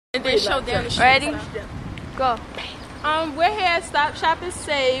And then show down the street. Ready? Go. We're here at Stop Shop and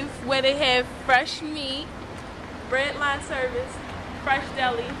Save, where they have fresh meat, bread line service, fresh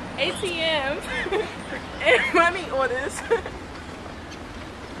deli, ATM, and money orders.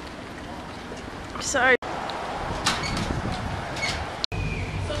 Sorry.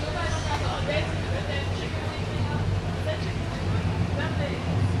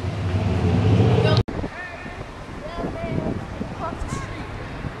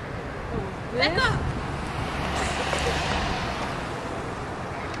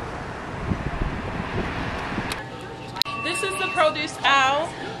 This is the produce aisle.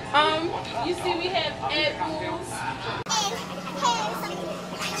 You see we have apples.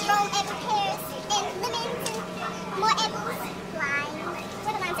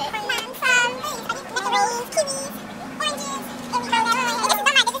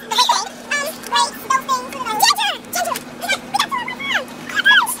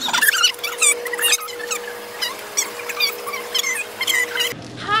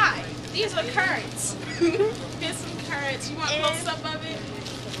 Hi, these are currants. Here's some currants. You want a close up of it?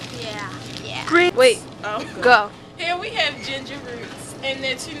 Yeah. Green. Wait. Oh. Go. Here we have ginger roots, and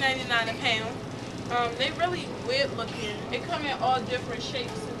they're $2.99 a pound. They really weird looking. They come in all different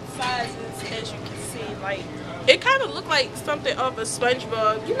shapes and sizes, as you can see. Like, it kind of look like something of a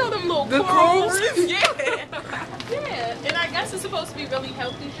SpongeBob. You know them little corals? Yeah. Yeah. And I guess it's supposed to be really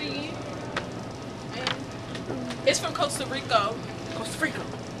healthy for you. And it's from Costa Rica. Costa Rica.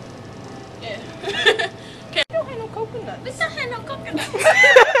 Yeah. Okay. We don't have no coconut. We don't have no coconut.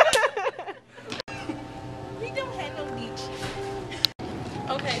 We don't have no beach.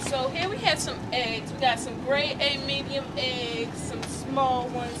 Okay, so here we have some eggs. We got some grade A medium eggs, some small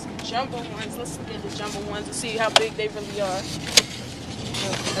ones, some jumbo ones. Let's look at the jumbo ones and see how big they really are.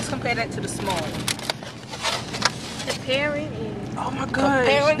 Let's compare that to the small one. Comparing. Oh my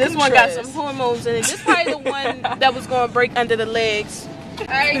gosh. This one got some hormones in it. This is probably the one that was going to break under the legs.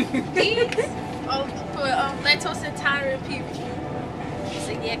 Alright, these are for lactose intolerant people.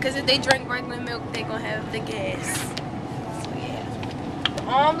 So yeah, because if they drink regular milk, they're going to have the gas. So yeah.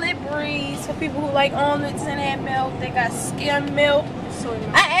 Omelet breeze for people who like omelets in that milk. They got skim milk.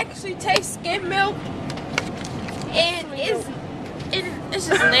 I actually taste skim milk. And it's just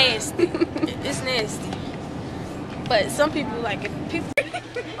nasty. It's nasty. But some people like it.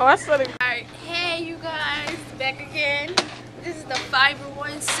 Oh, I saw it. Alright, hey you guys, back again. This is the Fiber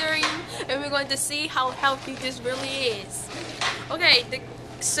One cereal, and we're going to see how healthy this really is. Okay, the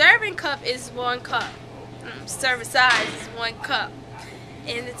serving cup is 1 cup. Serving size is 1 cup.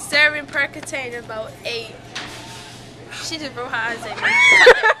 And the serving per container about 8. She just wrote how I say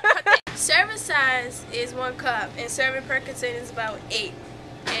it. Serving size is 1 cup, and serving per container is about 8.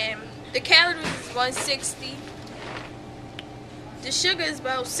 And the calories is 160. The sugar is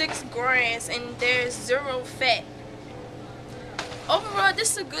about 6 grams, and there's 0 fat. Overall,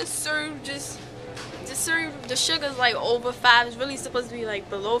 this is a good cereal. Just the cereal, the sugar is like over 5. It's really supposed to be like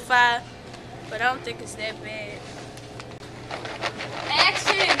below 5, but I don't think it's that bad.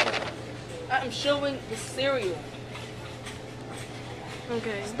 Action! I'm showing the cereal.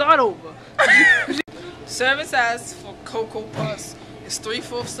 Okay. Start over. Serving size for Cocoa Puffs is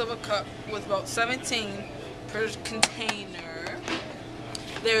 3/4 of a cup with about 17 per container.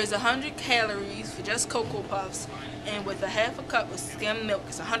 There is 100 calories for just Cocoa Puffs, and with a half a cup of skim milk,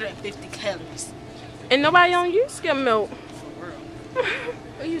 it's 150 calories. And nobody don't use skim milk. For real.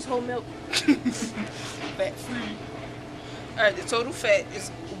 We use whole milk. Fat free. Alright, the total fat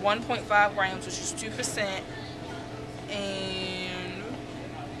is 1.5 grams, which is 2%. And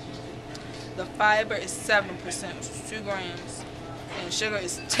the fiber is 7%, which is 2 grams. And sugar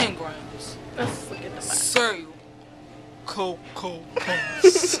is 10 grams. Let's look at the back. Cereal. Cocoa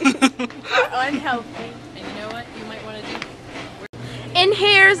Puffs. Unhealthy. And you know what? You might want to do. And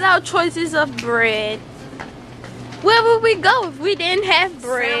here's our choices of bread. Where would we go if we didn't have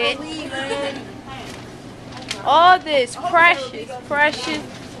bread? All this precious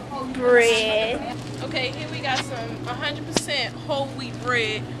bread. Okay, here we got some 100% whole wheat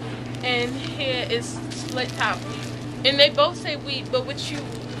bread, and here is split top wheat. And they both say wheat, but what you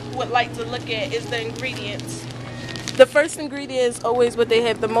would like to look at is the ingredients. The first ingredient is always what they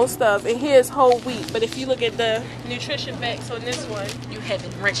have the most of, and here's whole wheat. But if you look at the nutrition facts on this one, You have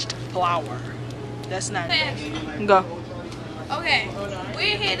enriched flour. That's not Okay. it. Go. Okay,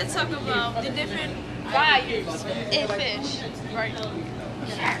 we're here to talk about the different values in fish. Right.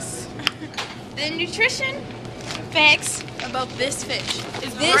 yes. The nutrition facts about this fish.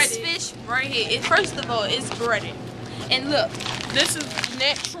 It's This breaded. fish right here, first of all, it's breaded. And look, This is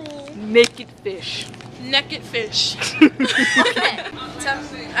natural Naked fish. naked fish. Okay.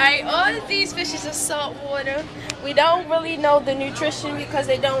 Alright, all of these fishes are salt water. We don't really know the nutrition because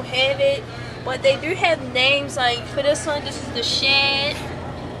they don't have it. But they do have names, like for this one, this is the shad.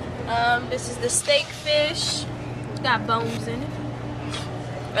 This is the steak fish. It's got bones in it.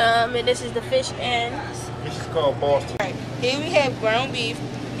 And this is the fish ends. This is called Boston. Right. Here we have ground beef.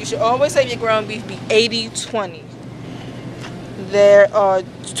 You should always have your ground beef be 80-20. There are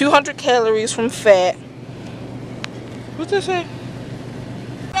 200 calories from fat. What's that say?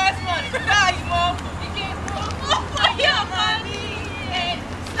 That's money. Value, Mom. You can't. Oh, yeah, money.